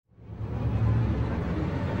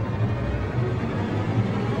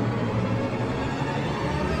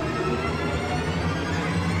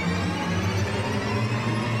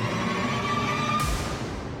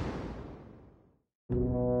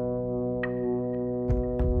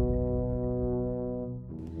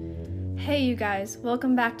Hey you guys,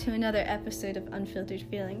 welcome back to another episode of Unfiltered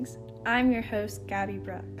Feelings. I'm your host, Gabby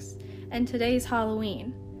Brooks, and today's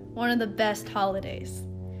Halloween, one of the best holidays.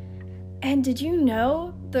 And did you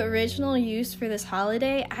know the original use for this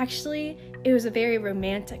holiday, actually, it was a very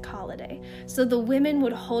romantic holiday. So the women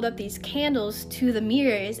would hold up these candles to the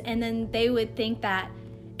mirrors, and then they would think that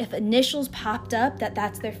if initials popped up,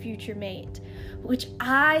 that's their future mate. Which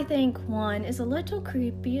I think, one, is a little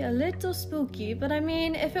creepy, a little spooky, but I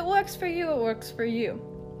mean, if it works for you, it works for you.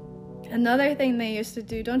 Another thing they used to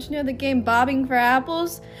do, don't you know the game Bobbing for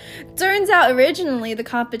Apples? Turns out originally the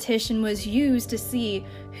competition was used to see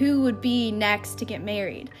who would be next to get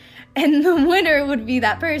married. And the winner would be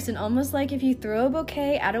that person, almost like if you throw a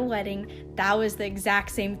bouquet at a wedding, that was the exact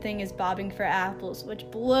same thing as bobbing for apples, which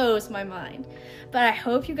blows my mind. But I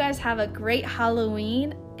hope you guys have a great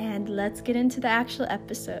Halloween, and let's get into the actual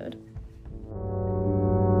episode.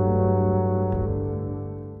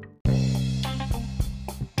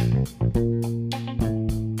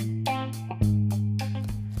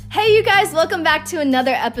 Hey you guys, welcome back to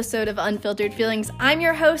another episode of Unfiltered Feelings. I'm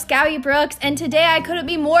your host, Gabby Brooks, and today I couldn't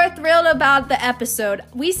be more thrilled about the episode.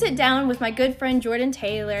 We sit down with my good friend Jordan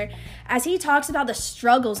Taylor as he talks about the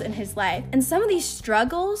struggles in his life. And some of these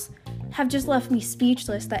struggles have just left me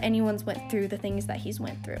speechless that anyone's went through the things that he's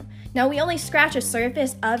went through. Now, we only scratch a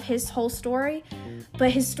surface of his whole story,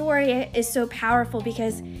 but his story is so powerful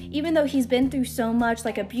because even though he's been through so much,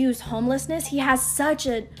 like abuse, homelessness, he has such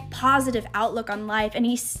a positive outlook on life, and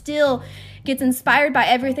he still gets inspired by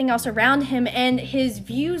everything else around him, and his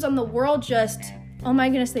views on the world just, oh my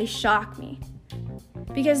goodness, they shock me.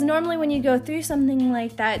 Because normally when you go through something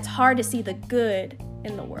like that, it's hard to see the good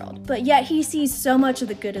in the world, but yet he sees so much of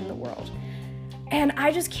the good in the world. And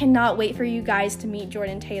I just cannot wait for you guys to meet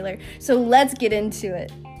Jordan Taylor. So let's get into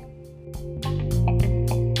it.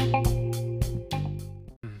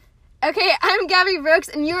 Okay, I'm Gabby Brooks,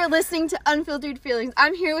 and you are listening to Unfiltered Feelings.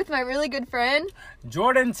 I'm here with my really good friend,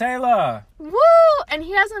 Jordan Taylor. Woo! And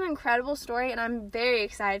he has an incredible story, and I'm very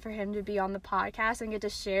excited for him to be on the podcast and get to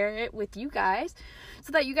share it with you guys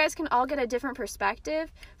so that you guys can all get a different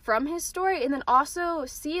perspective from his story, and then also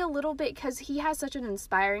see a little bit, because he has such an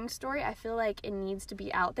inspiring story. I feel like it needs to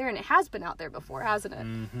be out there, and it has been out there before, hasn't it?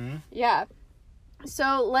 Mm-hmm. Yeah.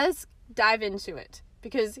 So let's dive into it,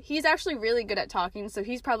 because he's actually really good at talking, so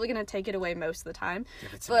he's probably going to take it away most of the time.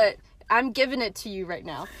 But I'm giving it to you right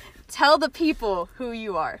now. Tell the people who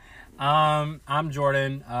you are. I'm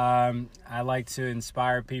Jordan. I like to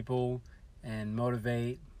inspire people and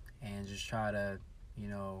motivate and just try to,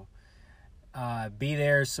 be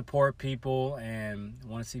there, support people, and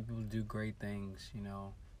want to see people do great things,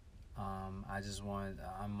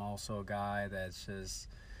 I'm also a guy that's just,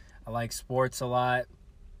 I like sports a lot,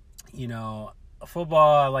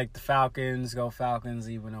 Football, I like the Falcons. Go Falcons,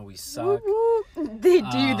 even though we suck. They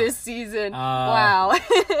do this season. Wow.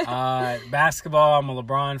 Basketball, I'm a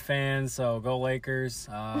LeBron fan, so go Lakers.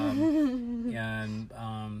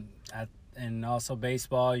 And also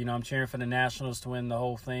baseball, I'm cheering for the Nationals to win the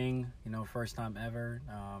whole thing. First time ever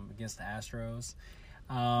against the Astros.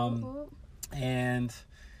 And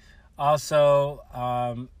also,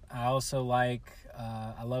 I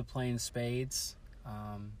love playing spades.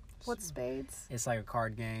 What's spades? It's like a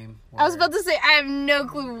card game. I was about to say, I have no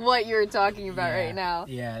clue what you're talking about right now.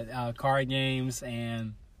 Yeah, card games,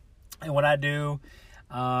 and what I do,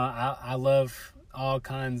 I love all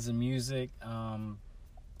kinds of music.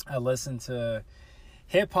 I listen to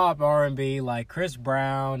hip-hop, R&B, like Chris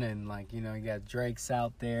Brown, and you got Drake's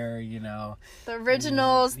out there, The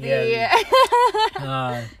originals, that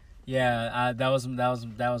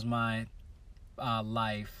was my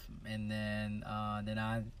life. And then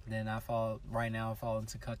I fall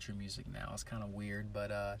into country music now. It's kind of weird,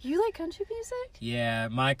 but you like country music? Yeah,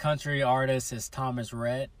 my country artist is Thomas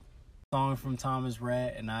Rhett. Song from Thomas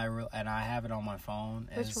Rhett, and I have it on my phone.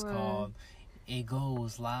 Which it's one? Called "It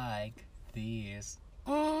Goes Like This."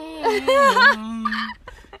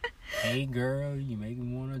 Hey girl, you make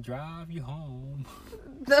me wanna drive you home.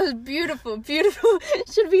 That was beautiful, beautiful.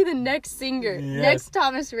 Should be the next singer. Yes. Next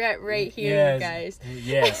Thomas Rhett right here, you guys.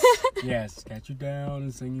 Yes. Got you down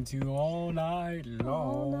and singing to you all night long.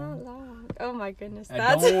 All night long. Oh my goodness.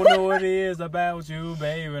 I don't know what it is about you,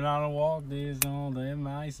 baby, and I don't walk this on. That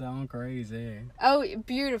might sound crazy. Oh,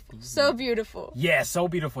 beautiful. So beautiful. Yeah, so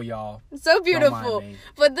beautiful, y'all. So beautiful.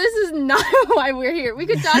 But this is not why we're here. We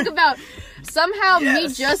could talk about somehow me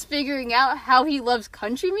just figuring out how he loves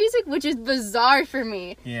country music, which is bizarre for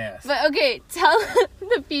me. Yes. But okay, tell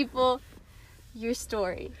the people your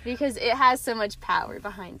story, because it has so much power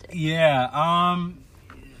behind it. Yeah,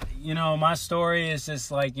 my story is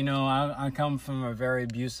just like, I come from a very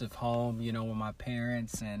abusive home, with my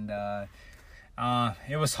parents, and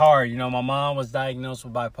it was hard. My mom was diagnosed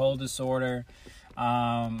with bipolar disorder.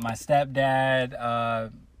 My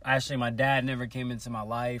stepdad, actually my dad never came into my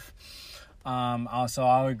life. Also,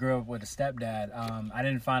 I grew up with a stepdad. I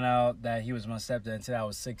didn't find out that he was my stepdad until I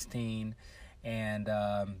was 16, and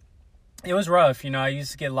it was rough. I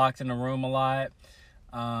used to get locked in a room a lot.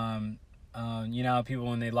 People,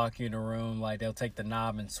 when they lock you in a room, like, they'll take the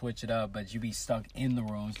knob and switch it up, but you be stuck in the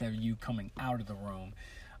room instead of you coming out of the room.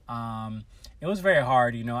 It was very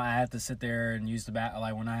hard. I had to sit there and use the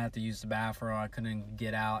like, when I had to use the bathroom, I couldn't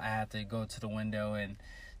get out. I had to go to the window, and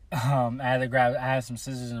I had some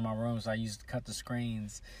scissors in my room, so I used to cut the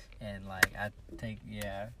screens, and like,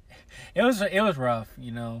 it was rough.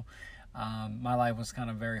 My life was kind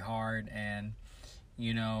of very hard, and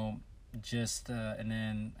and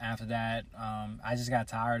then after that, I just got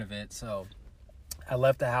tired of it, so I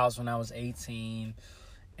left the house when I was 18,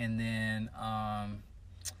 and then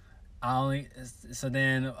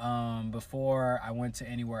before I went to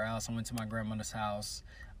anywhere else, I went to my grandmother's house.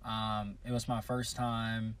 It was my first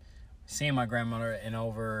time seeing my grandmother in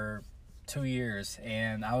over 2 years,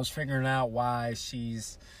 and I was figuring out why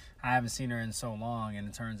I haven't seen her in so long, and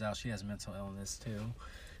it turns out she has mental illness too.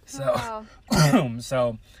 So, wow.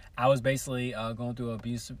 So I was basically going through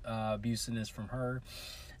abusiveness from her.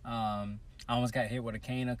 I almost got hit with a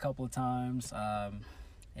cane a couple of times.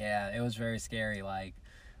 It was very scary. Like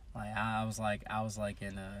I was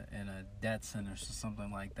in a death sentence or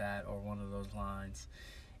something like that, or one of those lines.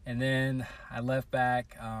 And then I left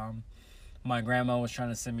back. My grandma was trying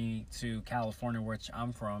to send me to California, which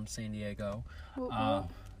I'm from, San Diego.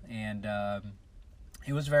 And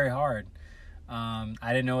it was very hard. I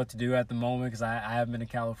didn't know what to do at the moment, because I haven't been to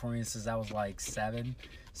California since I was like 7.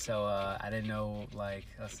 So I didn't know, like,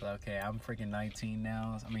 I was like, okay, I'm freaking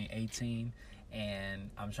 18, and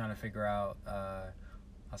I'm trying to figure out, I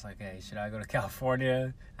was like, hey, should I go to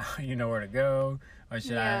California? You know where to go, or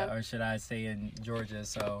should I stay in Georgia?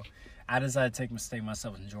 So I decided to stay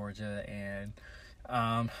myself in Georgia, and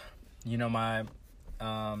I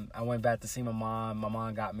went back to see my mom. My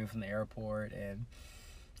mom got me from the airport, and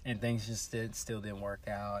things just still didn't work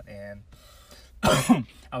out, and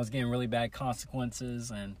I was getting really bad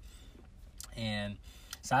consequences, and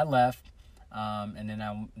so I left, and then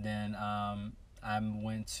I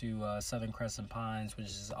went to Southern Crescent Pines, which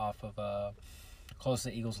is off of close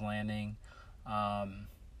to Eagles Landing, and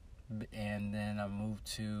then I moved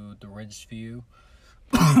to the Ridgeview.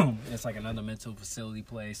 It's like another mental facility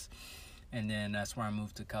place, and then that's where I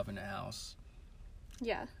moved to Covenant House.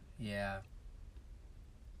 Yeah.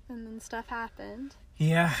 And then stuff happened.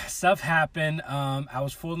 Yeah, stuff happened. I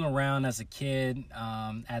was fooling around as a kid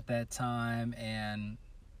at that time, and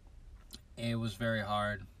it was very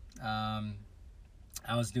hard.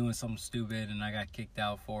 I was doing something stupid, and I got kicked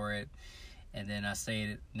out for it. And then that's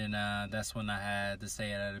when I had to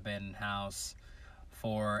stay at an abandoned house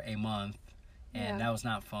for a month. And that was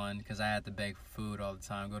not fun, because I had to beg for food all the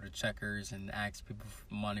time, go to Checkers and ask people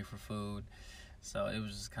for money for food. So it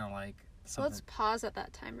was just kind of like something. Let's pause at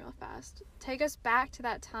that time real fast. Take us back to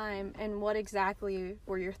that time, and what exactly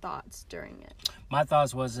were your thoughts during it? My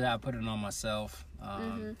thoughts was that I put it on myself.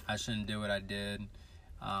 I shouldn't do what I did.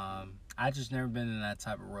 I just never been in that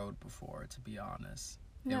type of road before, to be honest.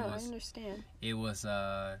 I understand. It was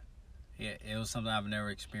something I've never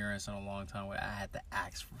experienced in a long time, where I had to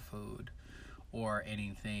ask for food or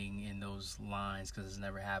anything in those lines, because it's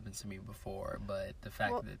never happened to me before. But the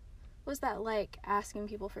fact that... What was that like, asking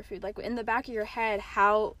people for food? Like, in the back of your head,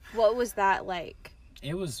 what was that like?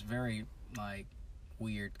 It was very, like,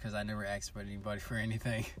 weird, because I never asked anybody for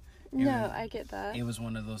anything. I get that. It was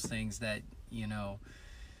one of those things that, you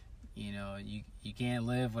can't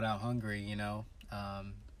live without hungry,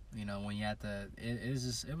 when you have to... It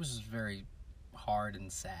was just very hard and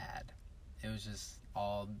sad. It was just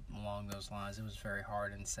all along those lines. It was very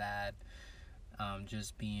hard and sad,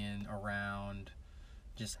 just being around,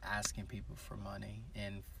 just asking people for money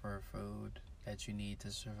and for food that you need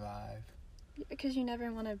to survive. Because you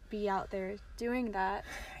never want to be out there doing that.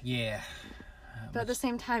 Yeah. But at the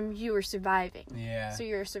same time, you were surviving. Yeah. So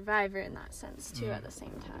you're a survivor in that sense, too, at the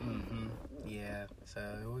same time. Mm-hmm. Yeah. So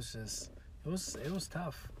it was just... It was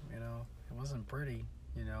tough, It wasn't pretty,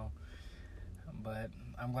 But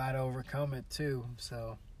I'm glad to overcome it, too,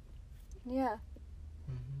 so... Yeah.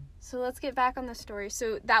 Mm-hmm. So let's get back on the story.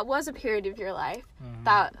 So that was a period of your life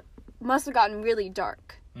that must have gotten really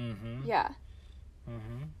dark. Mm-hmm. Yeah.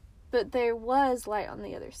 Mm-hmm. But there was light on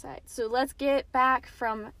the other side. So let's get back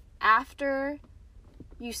from after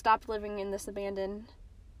you stopped living in this abandoned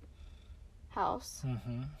House.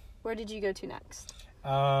 Mm-hmm. Where did you go to next?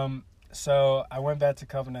 So I went back to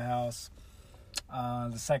Covenant House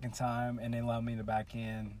the second time, and they allowed me to back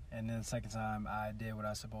in. And then the second time, I did what I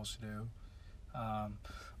was supposed to do.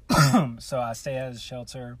 So I stayed at a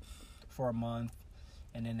shelter for a month,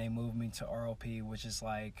 and then they moved me to RLP, which is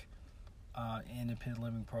like independent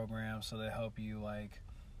living program. So they help you like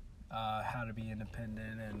how to be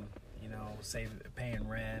independent and, you know, paying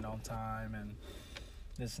rent on time and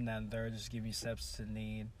this and that and third, just give you steps to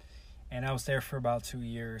need. And I was there for about 2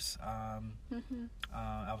 years. I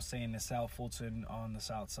was staying in South Fulton on the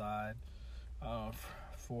south side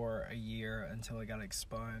for a year until it got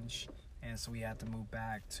expunged. And so we had to move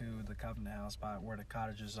back to the Covenant House by where the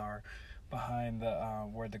cottages are, behind the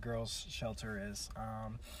where the girls' shelter is.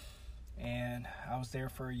 And I was there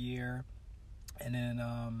for a year, and then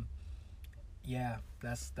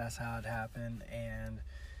that's how it happened. And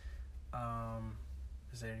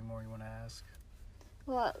is there any more you want to ask?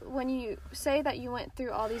 Well, when you say that you went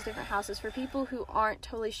through all these different houses, for people who aren't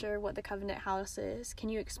totally sure what the Covenant House is, can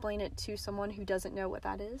you explain it to someone who doesn't know what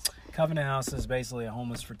that is? Covenant House is basically a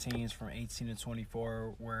homeless for teens from 18 to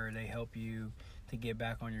 24, where they help you to get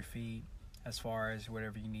back on your feet as far as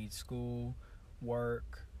whatever you need, school,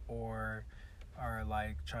 work, or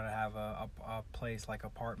like trying to have a place like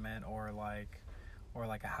apartment or like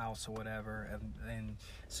a house or whatever. And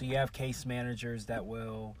so you have case managers that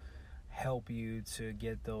will help you to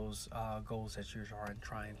get those goals that you're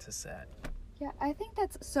trying to set. Yeah, I think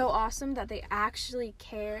that's so awesome that they actually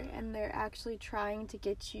care and they're actually trying to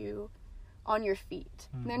get you on your feet.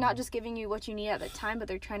 Mm-hmm. They're not just giving you what you need at the time, but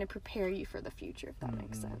they're trying to prepare you for the future, if that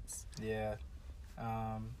makes sense. Yeah,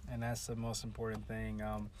 and that's the most important thing.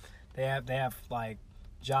 They have like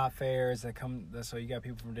job fairs that come. So you got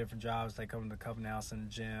people from different jobs that come to the Covenant House in the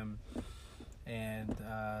gym, and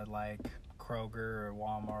like Kroger or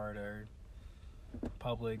Walmart or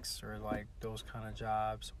Publix or like those kind of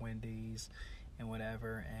jobs, Wendy's and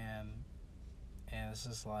whatever, and it's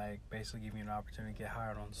just like basically giving you an opportunity to get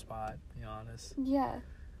hired on the spot, to be honest. Yeah,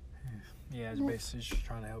 it's basically just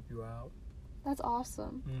trying to help you out. That's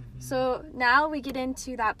awesome. Mm-hmm. So now we get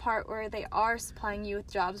into that part where they are supplying you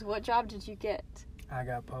with jobs. What job did you get? I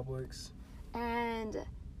got Publix. And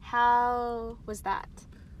how was that?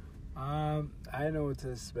 I didn't know what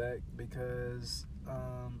to expect because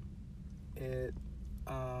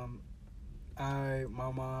my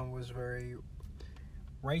mom was very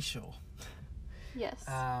racial. Yes.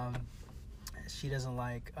 She doesn't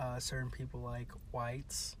like certain people like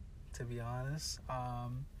whites, to be honest.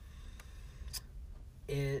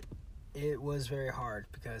 It was very hard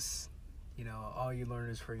because, you know, all you learn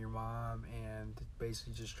is from your mom and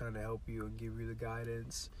basically just trying to help you and give you the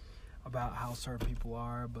guidance about how certain people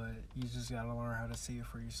are, but you just gotta learn how to see it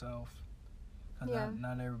for yourself. Yeah.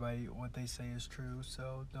 Not everybody, what they say is true,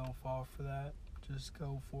 so don't fall for that. Just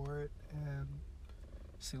go for it and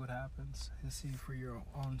see what happens and see for your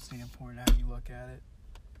own standpoint how you look at it.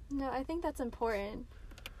 No, I think that's important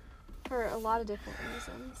for a lot of different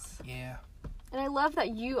reasons. Yeah. And I love that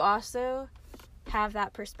you also have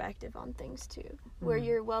that perspective on things too, where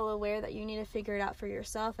you're well aware that you need to figure it out for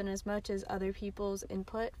yourself, and as much as other people's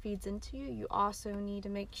input feeds into you, you also need to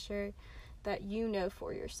make sure that you know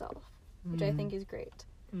for yourself, which I think is great.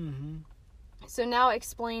 Mm-hmm. So now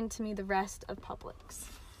explain to me the rest of Publix.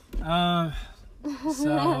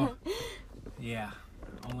 So, yeah,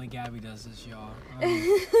 only Gabby does this, y'all.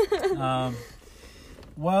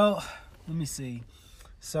 Well, let me see.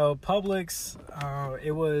 So Publix,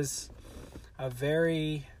 it was a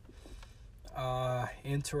very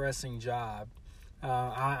interesting job.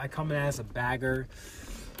 I come in as a bagger.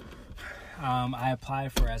 I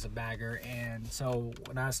applied for as a bagger, and so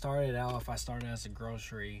when I started off, I started as a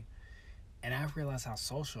grocery, and I realized how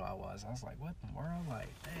social I was. I was like, what in the world? Like,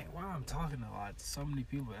 dang, wow, I'm talking to so many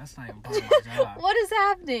people. That's not even part of my job. What is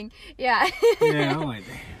happening? Yeah. Yeah, I'm like,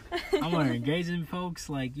 damn. I'm like engaging folks,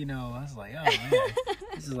 like, you know, I was like, oh, man,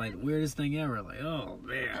 this is like the weirdest thing ever. Like, oh,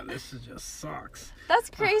 man, this just sucks. That's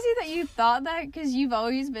crazy that you thought that, because you've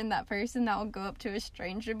always been that person that will go up to a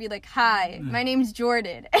stranger and be like, hi, my name's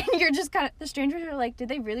Jordan. And you're just kind of, the strangers are like, did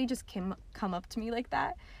they really just come up to me like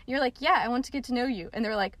that? And you're like, yeah, I want to get to know you. And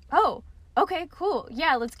they're like, oh, okay, cool.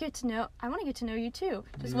 Yeah, I want to get to know you too.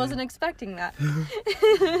 Just wasn't expecting that.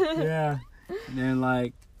 Yeah. And then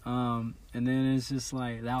like, and then it's just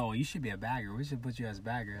like, oh, you should be a bagger. We should put you as a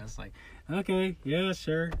bagger. I was like, okay, yeah,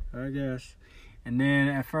 sure, I guess. And then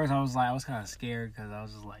at first I was kind of scared because I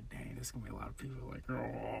was just like, dang, there's going to be a lot of people like,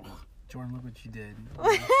 oh, Jordan, look what you did.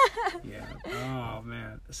 Yeah. Oh,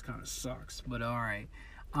 man, this kind of sucks. But all right.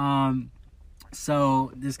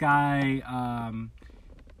 So this guy,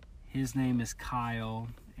 his name is Kyle,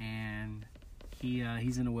 and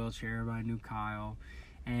he's in a wheelchair. Everybody knew Kyle.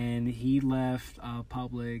 And he left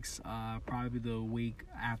Publix probably the week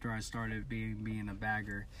after I started being a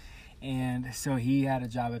bagger. And so he had a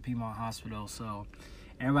job at Piedmont Hospital. So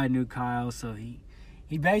everybody knew Kyle. So he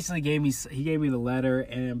basically gave me the letter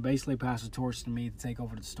and basically passed the torch to me to take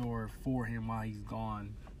over the store for him while he's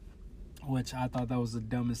gone. Which I thought that was the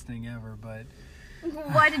dumbest thing ever. But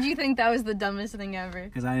why did you think that was the dumbest thing ever?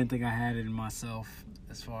 Because I didn't think I had it in myself.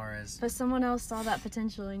 As far as, but someone else saw that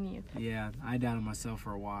potential in you. Yeah, I doubted myself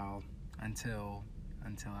for a while until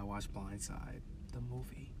I watched Blindside, the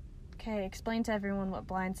movie. Okay, explain to everyone what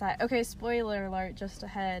Blindside. Okay, spoiler alert just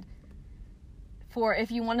ahead. For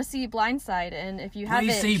if you want to see Blindside, and if you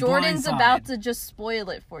haven't, Jordan's about to just spoil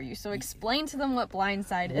it for you. So explain to them what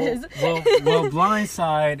Blindside is. Well,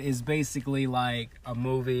 Blindside is basically like a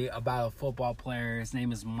movie about a football player. His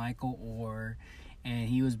name is Michael Orr, and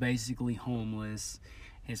he was basically homeless.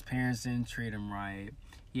 His parents didn't treat him right.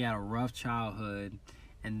 He had a rough childhood,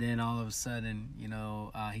 and then all of a sudden,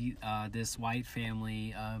 this white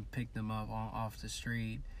family picked him up off the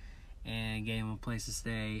street and gave him a place to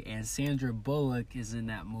stay. And Sandra Bullock is in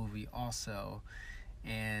that movie also,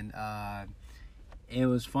 and it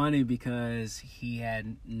was funny because he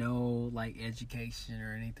had no education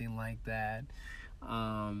or anything like that.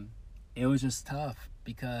 It was just tough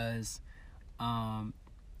because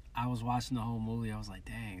I was watching the whole movie. I was like,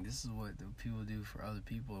 dang, this is what the people do for other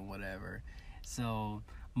people and whatever. So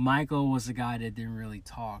Michael was a guy that didn't really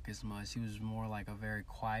talk as much. He was more like a very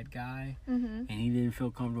quiet guy. And he didn't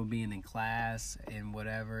feel comfortable being in class and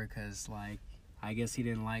whatever because, I guess he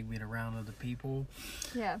didn't like being around other people.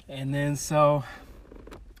 Yeah. And then so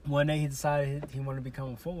one day he decided he wanted to become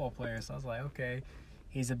a football player. So I was like, okay.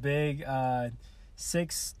 He's a big 6'3",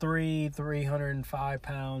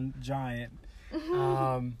 305-pound giant.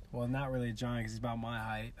 Well, not really a giant because he's about my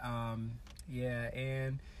height. He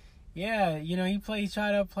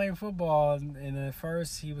tried out playing football, and at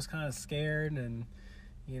first he was kind of scared, and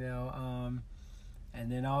and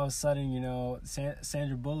then all of a sudden,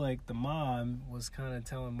 Sandra Bullock, the mom, was kind of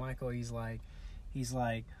telling Michael, he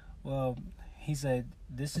said,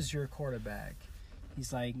 this is your quarterback.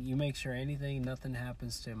 He's like, you make sure nothing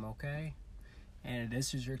happens to him, okay? And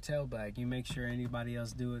this is your tailback. You make sure anybody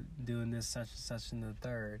else doing this such and such in the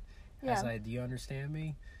third. Yeah. I was like, do you understand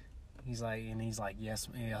me? He's like, yes.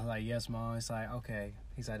 And I was like, yes, Mom. It's like, okay.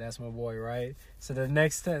 He's like, that's my boy, right? So the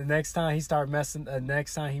next time he started messing,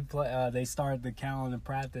 next time he they started the calendar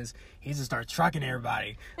practice, he just started trucking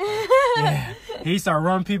everybody. Yeah, he started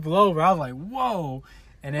running people over. I was like, whoa!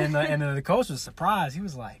 And then the coach was surprised. He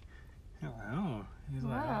was like, oh. He's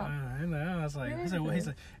like, wow. I was like,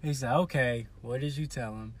 he said, okay, what did you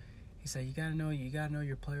tell him? He said, you gotta know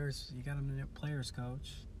your players. You gotta know your players,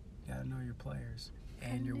 coach. You gotta know your players,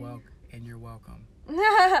 and you're welcome.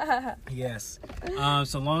 Yes.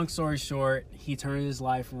 So long story short, he turned his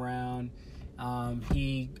life around.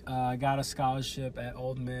 He got a scholarship at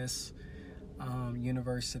Ole Miss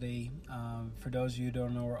University. For those of you who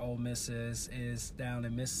don't know where Ole Miss is down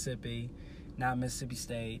in Mississippi, not Mississippi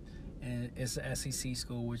State. And it's an SEC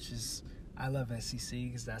school, which is, I love SEC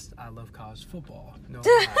because I love college football. No,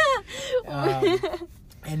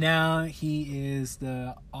 and now he is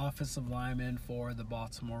the offensive lineman for the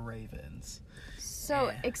Baltimore Ravens.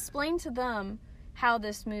 So explain to them how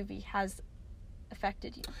this movie has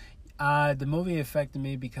affected you. The movie affected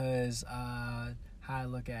me because how I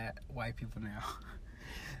look at white people now.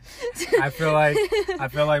 I feel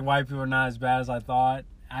like white people are not as bad as I thought.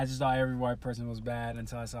 I just thought every white person was bad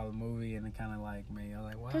until I saw the movie, and it kind of like me. I was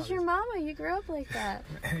like, wow. Because your mama, you grew up like that.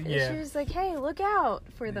 Yeah. She was like, hey, look out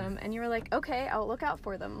for them. And you were like, okay, I'll look out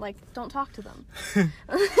for them. Don't talk to them.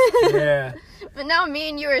 Yeah. But now me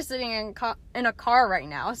and you are sitting in a car right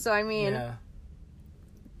now. So,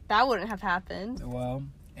 that wouldn't have happened. Well,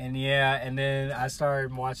 and then I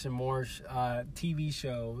started watching more TV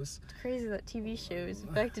shows. It's crazy that TV shows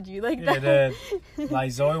affected you like that. It did.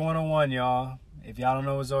 Like Zoe 101, y'all. If y'all don't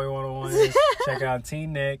know what Zoe 101 is, check out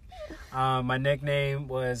Teen Nick. My nickname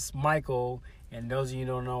was Michael, and those of you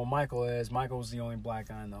who don't know what Michael is, Michael was the only black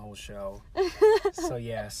guy in the whole show. So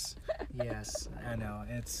yes, I know.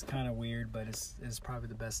 It's kind of weird, but it's probably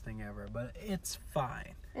the best thing ever. But it's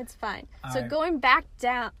fine. It's fine. All so right. Going back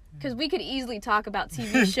down, because we could easily talk about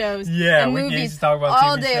TV shows yeah, and we movies can easily talk about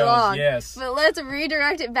all TV day shows, long. Yes. But let's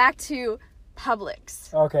redirect it back to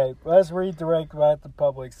Publix. Okay, let's redirect back to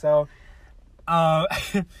Publix. So,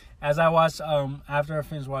 as I watched, after I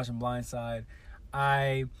finished watching Blindside,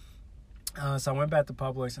 I went back to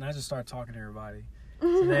Publix and I just started talking to everybody.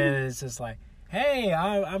 So then it's just like, hey,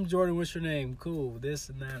 I'm Jordan. What's your name? Cool. This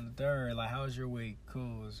and that and the third. Like, how was your week?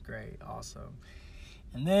 Cool. It was great. Awesome.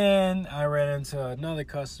 And then I ran into another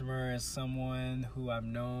customer as someone who I've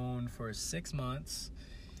known for 6 months.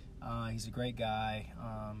 He's a great guy.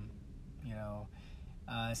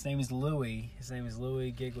 His name is Louis. His name is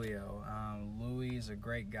Louis Giglio. Louis is a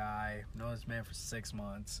great guy. I've known this man for 6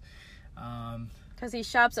 months. Because he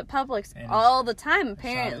shops at Publix all the time,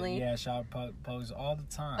 apparently. Shop at Publix all the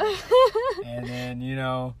time. And then,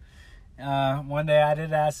 one day I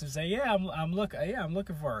did ask him, say, I'm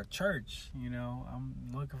looking for a church. I'm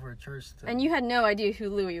looking for a church. And you had no idea who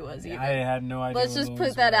Louis was either. I had no idea. Let's just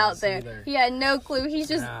put that out there. Either. He had no clue. He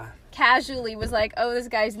just casually was like, oh, this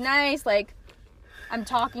guy's nice. Like, I'm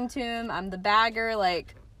talking to him. I'm the bagger.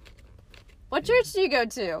 Like, what church do you go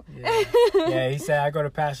to? Yeah, he said, I go to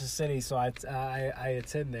Passion City, so I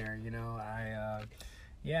attend there,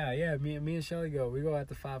 Me and Shelly go. We go at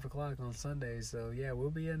the 5 o'clock on Sundays, so, we'll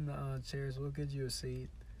be in the chairs. We'll get you a seat.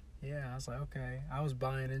 Yeah, I was like, okay. I was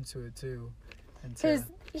buying into it, too. Because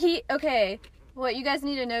what you guys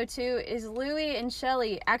need to know, too, is Louis and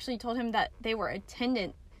Shelly actually told him that they were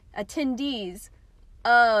attendees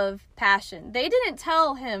of Passion. They didn't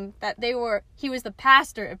tell him that he was the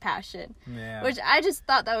pastor of Passion. Yeah. Which I just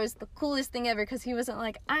thought that was the coolest thing ever, because he wasn't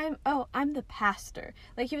like, I'm the pastor.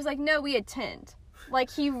 Like, he was like, no, we attend. Like,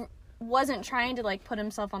 he wasn't trying to, like, put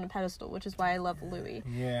himself on a pedestal, which is why I love Louis.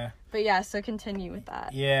 Yeah. But yeah, so continue with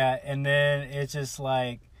that. Yeah, and then it's just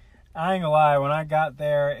like, I ain't gonna lie, when I got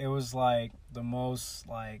there, it was like the most,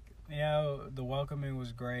 like, the welcoming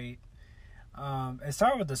was great. It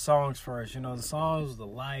started with the songs first, the songs, the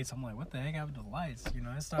lights. I'm like, what the heck happened to the lights?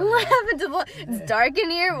 It started. What happened to the? It's dark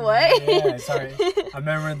in here. What? Yeah, sorry. I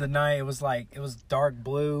remember the night. It was dark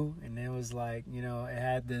blue, and it was like, it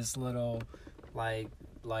had this little, like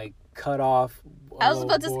cut off. I was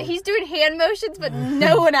about to say, he's doing hand motions, but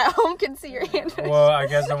no one at home can see your hand motions. Well, I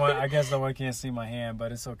guess no one can see my hand,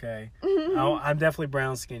 but it's okay. I'm definitely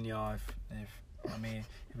brown skin, y'all. If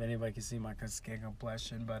anybody can see my skin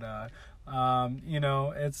complexion, but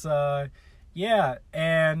it's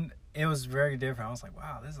and it was very different. I was like,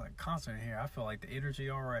 wow, this is like a concert in here. I feel like the energy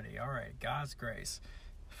already. All right, God's grace.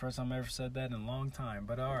 First time I ever said that in a long time,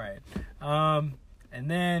 but all right. And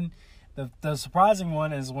then the surprising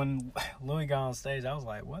one is when Louis got on stage. I was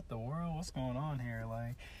like, what the world? What's going on here?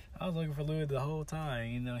 Like, I was looking for Louis the whole time.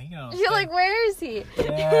 He got on stage. You're like, where is he?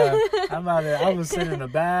 Yeah, I was sitting in the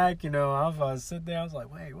back. I was sitting there. I was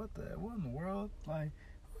like, wait, what in the world? Like,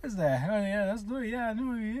 what is that? Oh, yeah, that's Louis. Yeah, I know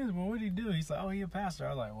who he is. But what did he do? He's like, oh, he a pastor. I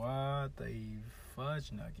was like, what the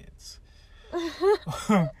fudge nuggets?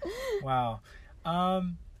 Wow. I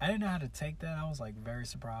didn't know how to take that. I was like very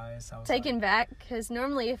surprised. I was taken back, because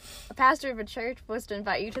normally if a pastor of a church was to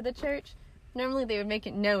invite you to the church, normally they would make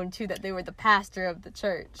it known too that they were the pastor of the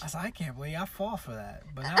church. I was like, I can't believe I fall for that.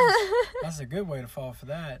 But that's a good way to fall for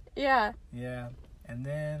that. Yeah. Yeah. And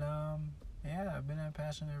then I've been at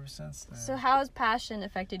Passion ever since then. So how has Passion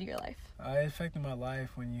affected your life? It affected my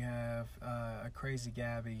life when you have a crazy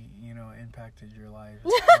Gabby, impacted your life.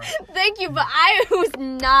 Thank you, but I was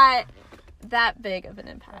not that big of an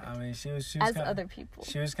impact. I mean, she was as other people.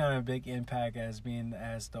 She was kind of a big impact as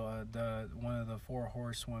the one of the 4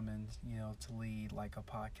 horsewomen, to lead like a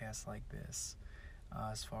podcast like this.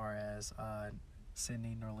 As far as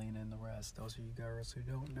Sydney, Norlena, and the rest. Those of you girls who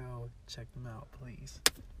don't know, check them out, please.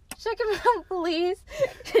 Check them out, please.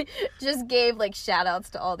 Just gave like shout outs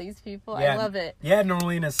to all these people. Yeah, I love it. Yeah,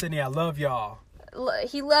 Norlena, Sydney, I love y'all.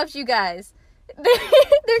 He loves you guys.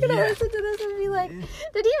 They're gonna listen to this and be like, did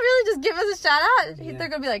he really just give us a shout out? Yeah. They're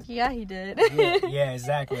gonna be like, yeah, he did. Yeah,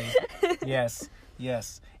 exactly. Yes.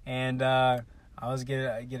 And I was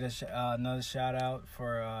get another shout out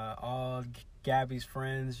for all Gabby's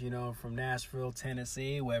friends, from Nashville,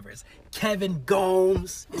 Tennessee, whoever it's Kevin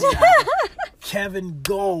Gomes. Kevin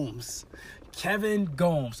Gomes.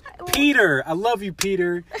 Peter, I love you,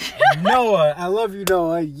 Peter. And Noah, I love you,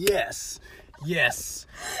 Noah. Yes.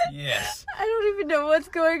 I don't even know what's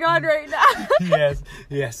going on right now.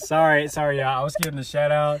 Yes. Sorry, y'all. I was giving a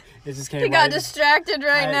shout out. It just came. He got distracted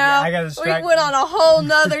now. I got distracted. We went on a whole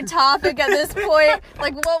nother topic at this point.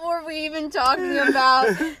 Like, what were we even talking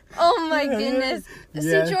about? Oh my goodness.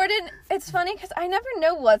 Yeah. See, Jordan, it's funny because I never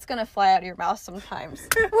know what's gonna fly out of your mouth sometimes.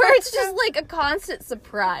 Where it's just like a constant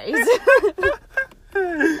surprise.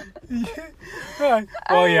 Oh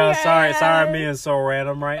yeah, sorry, I'm being so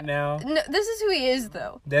random right now. No, this is who he is,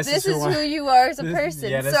 though. This is who you are as a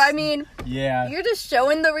person. So I mean, you're just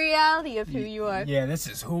showing the reality of who you are. Yeah, this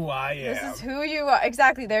is who I am. This is who you are.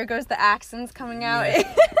 Exactly. There goes the accents coming out.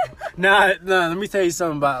 No, let me tell you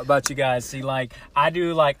something about you guys. See, like, I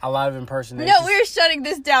do, like, a lot of impersonations. No, we're shutting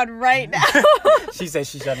this down right now. She said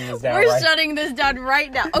she's shutting this down, We're shutting this down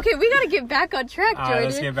right now. Okay, we gotta get back on track, Jordan. All right,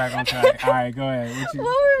 let's get back on track. All right, go ahead.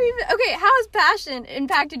 Okay, how has passion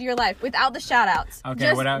impacted your life without the shout-outs?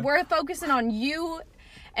 Okay, we're focusing on you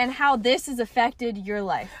and how this has affected your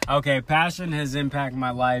life. Okay, passion has impacted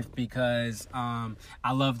my life because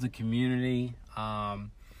I love the community.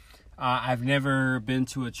 I've never been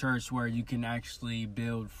to a church where you can actually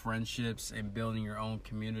build friendships and building your own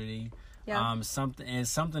community. Yeah.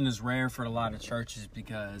 Something is rare for a lot of churches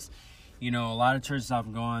because, a lot of churches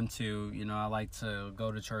I've gone to, I like to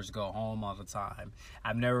go to church, go home all the time.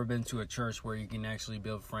 I've never been to a church where you can actually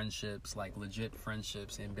build friendships, like legit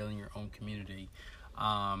friendships, and building your own community.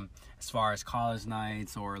 As far as college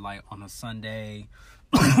nights or like on a Sunday,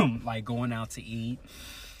 like going out to eat.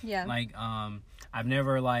 Yeah. Like, I've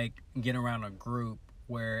never like get around a group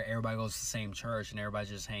where everybody goes to the same church and everybody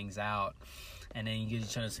just hangs out. And then you get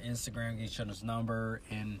each other's Instagram, get each other's number.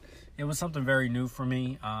 And it was something very new for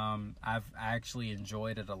me. I've actually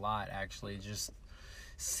enjoyed it a lot, actually. Just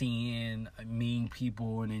meeting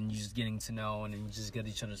people and then you just getting to know and then you just get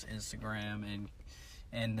each other's Instagram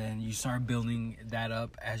and then you start building that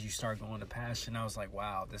up as you start going to passion. I was like,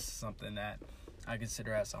 wow, this is something that I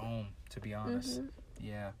consider as a home, to be honest. Mm-hmm.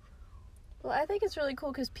 Yeah. Well, I think it's really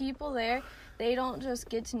cool because people there, they don't just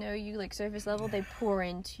get to know you like surface level, they pour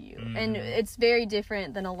into you. Mm-hmm. And it's very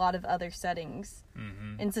different than a lot of other settings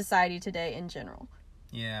in society today in general.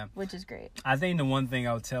 Yeah. Which is great. I think the one thing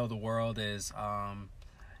I would tell the world is, and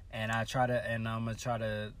I'm going to try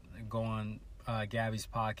to go on Gabby's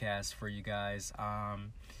podcast for you guys.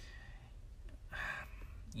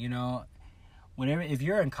 If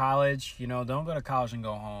you're in college, don't go to college and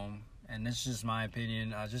go home. And this is just my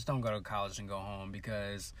opinion. Just don't go to college and go home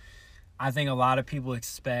because I think a lot of people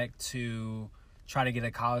expect to try to get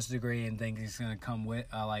a college degree and think it's going to come with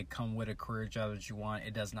a career job that you want.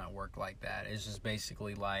 It does not work like that. It's just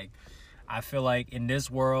basically like, I feel like in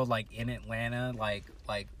this world, like in Atlanta, like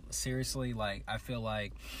seriously, like I feel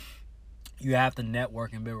like you have to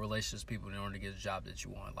network and build relationships with people in order to get a job that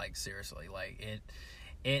you want. Like seriously, like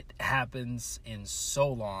it happens in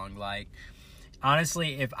so long. Like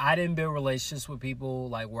honestly, if I didn't build relationships with people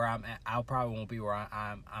like where I'm at, I probably won't be where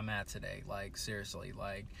I'm at today. Like seriously,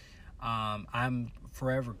 like I'm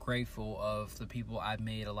forever grateful of the people I've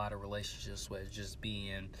made a lot of relationships with, just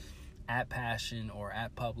being at Passion or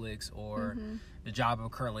at Publix or the job I'm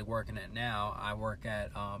currently working at now. I work at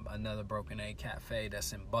another Broken Egg Cafe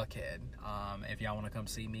that's in Buckhead. If y'all want to come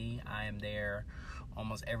see me, I am there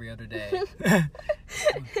almost every other day.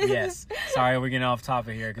 Yes. Sorry, we're getting off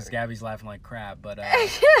topic here because Gabby's laughing like crap. But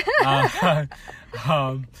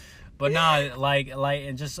but no, like,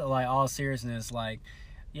 and just like all seriousness, like,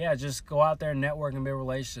 yeah, just go out there and network and build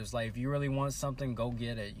relationships. Like, if you really want something, go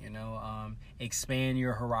get it, expand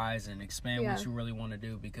your horizon, expand what you really want to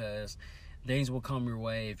do, because things will come your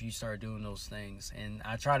way if you start doing those things. And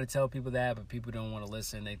I try to tell people that, but people don't want to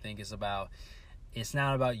listen. They think it's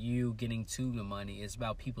not about you getting to the money. It's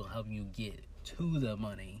about people helping you get to the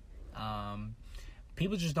money.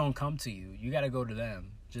 People just don't come to you. You got to go to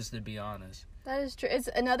them, just to be honest. That is true. It's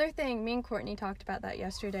another thing, me and Courtney talked about that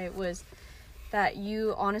yesterday, was that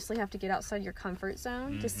you honestly have to get outside your comfort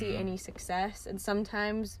zone to see any success. And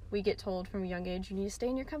sometimes we get told from a young age, you need to stay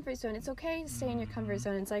in your comfort zone. It's okay to stay in your comfort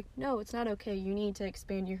zone. It's like, no, it's not okay. You need to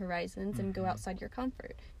expand your horizons and go outside your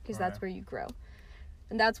comfort, because that's where you grow.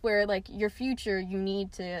 And that's where, like, your future, you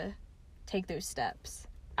need to take those steps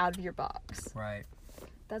out of your box. Right.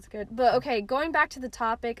 That's good. But, okay, going back to the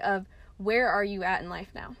topic of where are you at in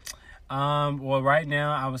life now? Well, right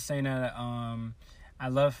now, I was saying that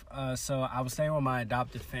so I was staying with my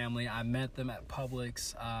adopted family. I met them at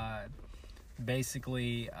Publix.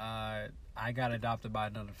 Basically, I got adopted by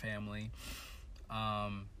another family.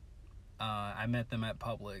 I met them at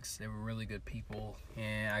Publix. They were really good people,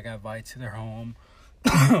 and I got invited to their home.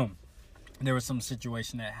 There was some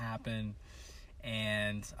situation that happened,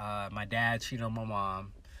 and my dad cheated on my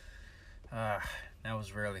mom. That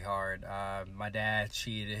was really hard. My dad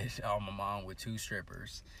cheated on my mom with 2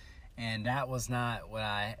 strippers, and that was not what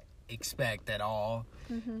I expect at all.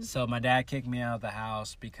 So my dad kicked me out of the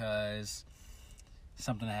house because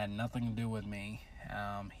something that had nothing to do with me.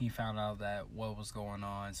 He found out that what was going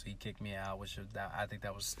on, so he kicked me out, I think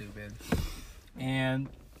that was stupid. And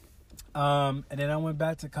then I went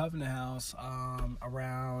back to Covenant House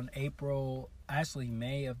around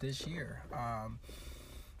May of this year.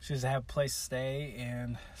 Just to have a place to stay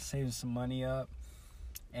and saving some money up.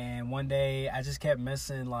 And one day I just kept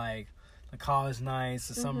missing like the college nights,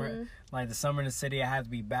 the summer, like the summer in the city, I had to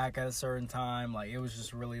be back at a certain time. Like, it was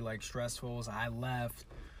just really like stressful. So I left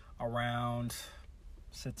around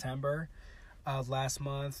September of last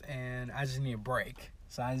month, and I just need a break.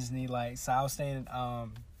 So I just need so I was staying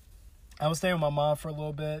with my mom for a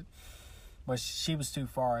little bit, but she was too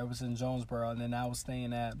far. It was in Jonesboro, and then I was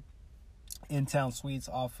staying at in-town suites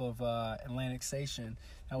off of Atlantic Station.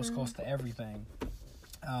 That was close to everything.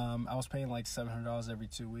 I was paying like $700 every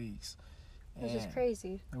 2 weeks. Which is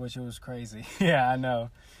crazy. Which was crazy. Yeah, I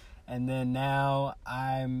know. And then now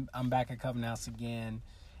I'm back at Covenant House again.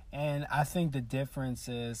 And I think the difference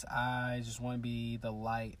is I just want to be the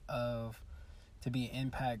light to be an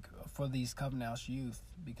impact for these Covenant House youth,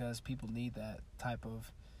 because people need that type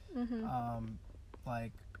of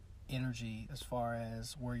energy as far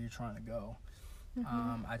as where you're trying to go.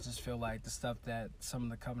 I just feel like the stuff that some of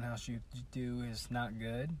the Covenant House youth do is not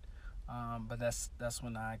good. But that's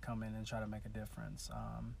when I come in and try to make a difference.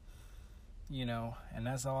 And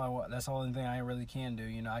that's all that's the only thing I really can do.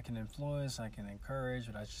 I can influence, I can encourage,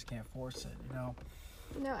 but I just can't force it,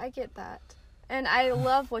 No, I get that. And I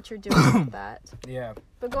love what you're doing with that. Yeah.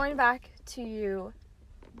 But going back to you,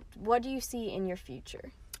 what do you see in your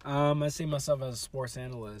future? I see myself as a sports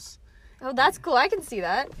analyst. Oh, that's cool. I can see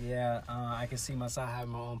that. Yeah, I can see myself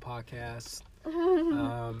having my own podcast. I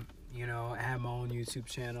have my own YouTube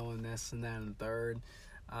channel and this and that and the third.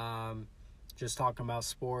 Just talking about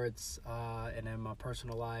sports, and then my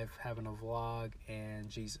personal life, having a vlog, and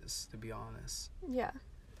Jesus, to be honest. Yeah.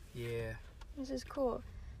 Yeah. This is cool.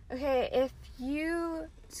 Okay,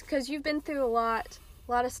 because you've been through a lot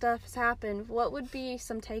of stuff has happened, what would be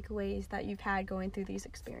some takeaways that you've had going through these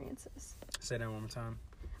experiences? Say that one more time.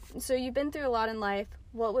 So you've been through a lot in life.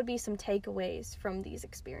 What would be some takeaways from these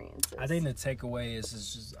experiences? I think the takeaway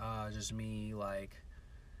is just me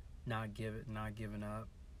not giving up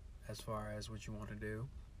as far as what you want to do.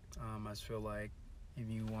 I just feel like if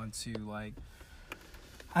you want to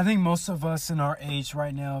I think most of us in our age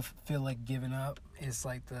right now feel like giving up is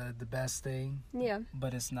the best thing. Yeah.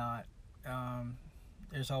 But it's not.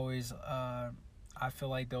 There's always I feel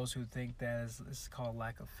like those who think that is called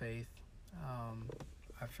lack of faith.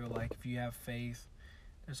 I feel like if you have faith,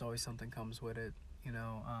 there's always something comes with it,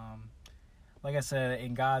 like I said,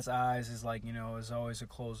 in God's eyes, is there's always a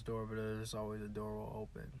closed door, but there's always a door will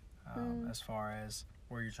open, as far as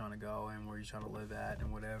where you're trying to go and where you're trying to live at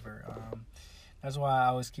and whatever. That's why I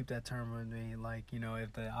always keep that term with me,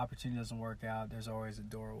 if the opportunity doesn't work out, there's always a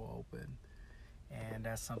door will open. And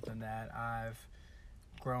that's something that I've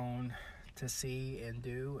grown to see and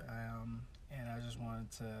do, and I just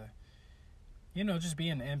wanted to just be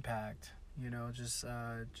an impact,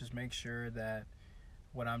 just make sure that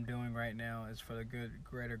what I'm doing right now is for the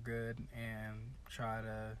greater good, and try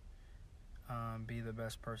to be the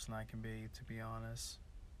best person I can be be honest.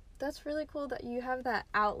 That's really cool that you have that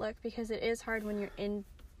outlook, because it is hard when you're in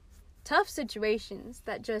tough situations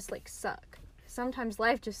that just suck. Sometimes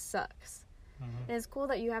life just sucks. And it's cool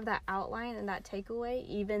that you have that outline and that takeaway,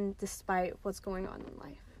 even despite what's going on in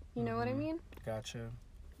life. You know what I mean? Gotcha.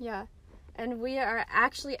 Yeah. And we are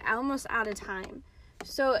actually almost out of time.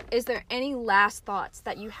 So is there any last thoughts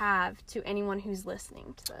that you have to anyone who's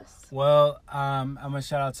listening to this? Well, I'm going to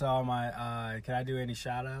shout out to all my, can I do any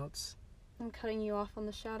shout outs? I'm cutting you off on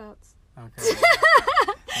the shout outs. Okay.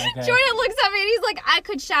 Okay. Jordan looks at me and he's like, I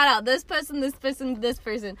could shout out this person, this person, this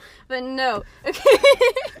person. But no. Okay.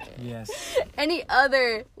 Yes. Any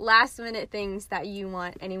other last minute things that you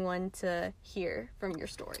want anyone to hear from your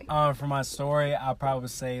story? From my story, I'll probably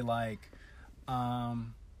say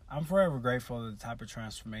I'm forever grateful for the type of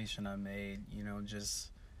transformation I made,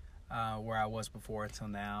 just where I was before until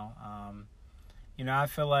now. I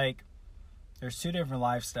feel like there's two different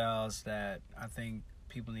lifestyles that I think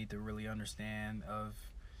people need to really understand of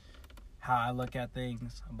how I look at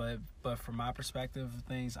things. But from my perspective of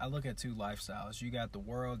things, I look at two lifestyles. You got the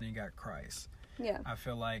world and you got Christ. Yeah. I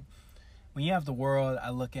feel like when you have the world,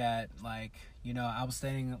 I look at I was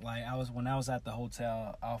staying when I was at the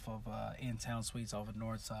hotel off of in-town suites off of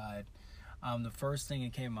North Side. The first thing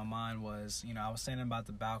that came to my mind was I was standing about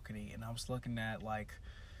the balcony and I was looking at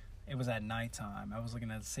it was at nighttime. I was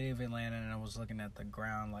looking at the city of Atlanta and I was looking at the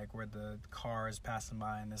ground where the cars passing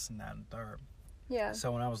by and this and that and third. Yeah.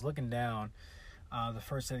 So when I was looking down, the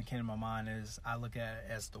first thing that came to my mind is I look at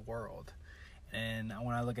it as the world. And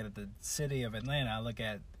when I look at the city of Atlanta, I look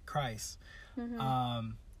at Christ.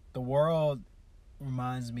 Mm-hmm. The world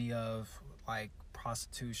reminds me of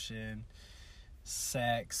prostitution,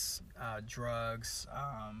 sex, drugs,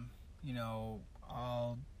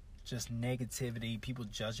 all just negativity, people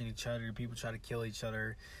judging each other, people try to kill each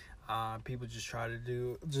other. People just try to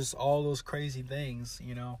do just all those crazy things,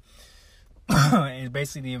 you know. And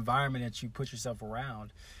basically the environment that you put yourself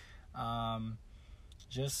around,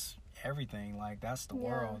 just everything, like that's the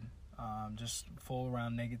world. Just full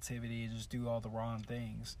around negativity, just do all the wrong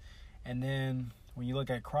things. And then when you look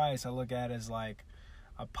at Christ, I look at it as like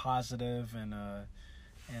a positive and a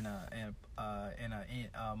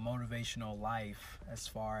motivational life, as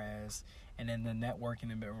far as, and then the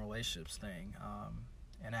networking and relationships thing,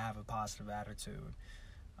 and I have a positive attitude.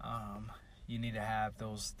 You need to have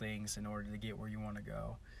those things in order to get where you want to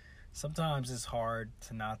go. Sometimes it's hard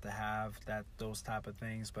to not to have those type of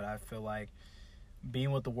things, but I feel like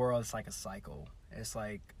being with the world is like a cycle. It's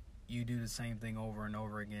like you do the same thing over and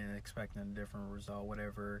over again, expecting a different result,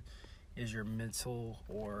 whatever is your mental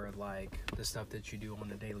or like the stuff that you do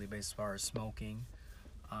on a daily basis, as far as smoking,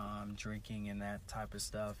 drinking and that type of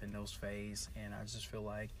stuff in those phases. And I just feel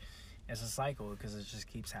like it's a cycle because it just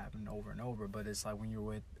keeps happening over and over. But it's like when you're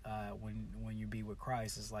with when you be with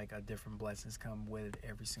Christ, it's like a different blessings come with it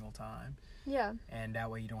every single time. Yeah. And that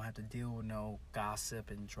way you don't have to deal with no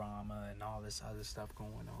gossip and drama and all this other stuff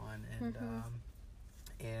going on.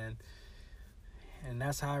 And and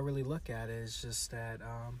that's how I really look at it. It's just that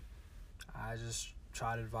I just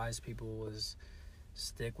try to advise people is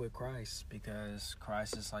stick with Christ, because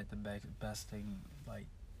Christ is like the best thing like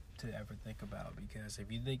to ever think about. Because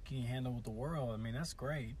if you think you can handle with the world, I mean, that's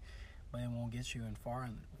great, but it won't get you in far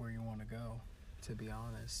where you want to go, to be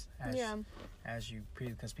honest.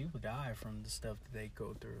 Because people die from the stuff that they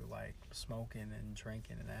go through, like smoking and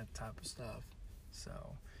drinking and that type of stuff. So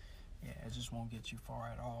yeah, it just won't get you far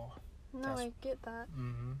at all. No, I get that.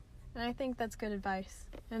 Mm-hmm. And I think that's good advice.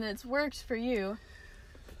 And it's worked for you.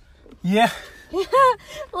 Yeah.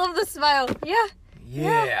 Love the smile. Yeah.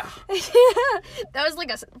 Yeah. That was like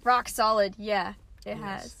a rock solid it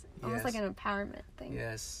has. Almost Yes. like an empowerment thing.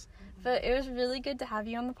 Yes. But it was really good to have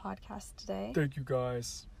you on the podcast today. Thank you,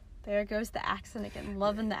 guys. There goes the accent again.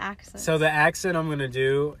 Loving the accent. So the accent I'm going to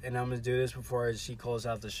do, and I'm going to do this before she closes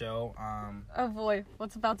out the show. Oh boy,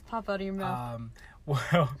 what's about to pop out of your mouth?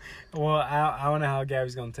 I don't know how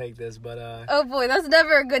Gabby's going to take this, but... oh boy, that's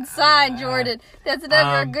never a good sign, Jordan. That's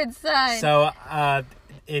never a good sign. So,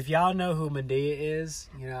 if y'all know who Medea is,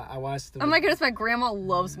 you know, I watched the... Oh my goodness, my grandma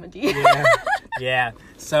loves Medea. Yeah.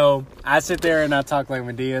 So, I sit there and I talk like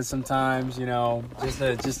Medea sometimes, you know, just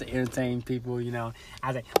to entertain people, you know.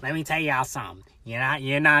 I say, let me tell y'all something.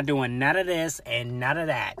 You're not doing none of this and none of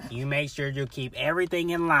that. You make sure you keep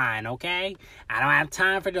everything in line, okay? I don't have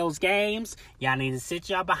time for those games. Y'all need to sit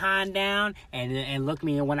y'all behind down and look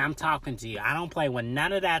me when I'm talking to you. I don't play with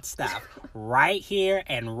none of that stuff right here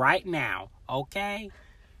and right now, okay?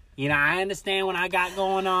 You know, I understand what I got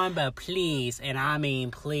going on, but please, and I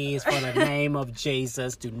mean please, for the name of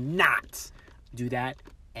Jesus, do not do that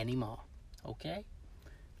anymore, okay?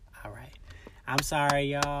 All right. I'm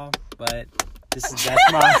sorry, y'all, but... that's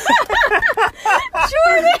my...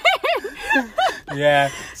 Jordan! Yeah,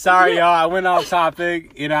 sorry, y'all. I went off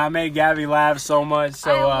topic. You know, I made Gabby laugh so much.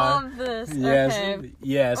 So, I love this. Yes, okay.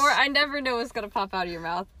 yes. Or I never know what's going to pop out of your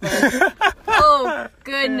mouth. But, oh,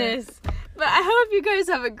 goodness. But I hope you guys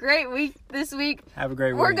have a great week this week. Have a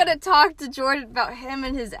great week. We're going to talk to Jordan about him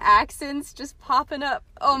and his accents just popping up.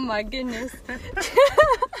 Oh, my goodness.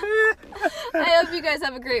 I hope you guys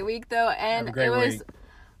have a great week, though. And it was...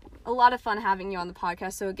 a lot of fun having you on the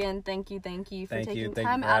podcast. So again, thank you for taking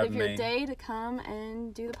time out of your day to come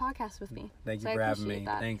and do the podcast with me. Thank you for having me.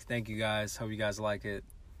 Thank you guys. Hope you guys like it.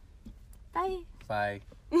 Bye. Bye.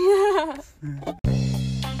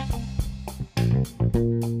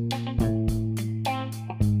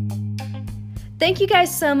 Thank you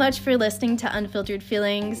guys so much for listening to Unfiltered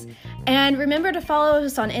Feelings. And remember to follow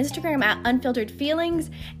us on Instagram at Unfiltered Feelings.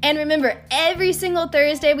 And remember, every single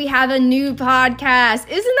Thursday we have a new podcast.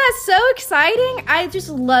 Isn't that so exciting? I just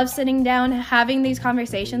love sitting down, having these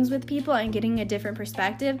conversations with people and getting a different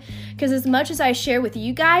perspective. Because as much as I share with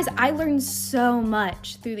you guys, I learn so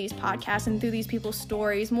much through these podcasts and through these people's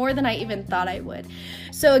stories, more than I even thought I would.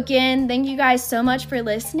 So again, thank you guys so much for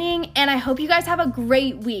listening. And I hope you guys have a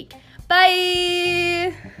great week.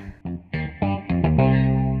 Bye!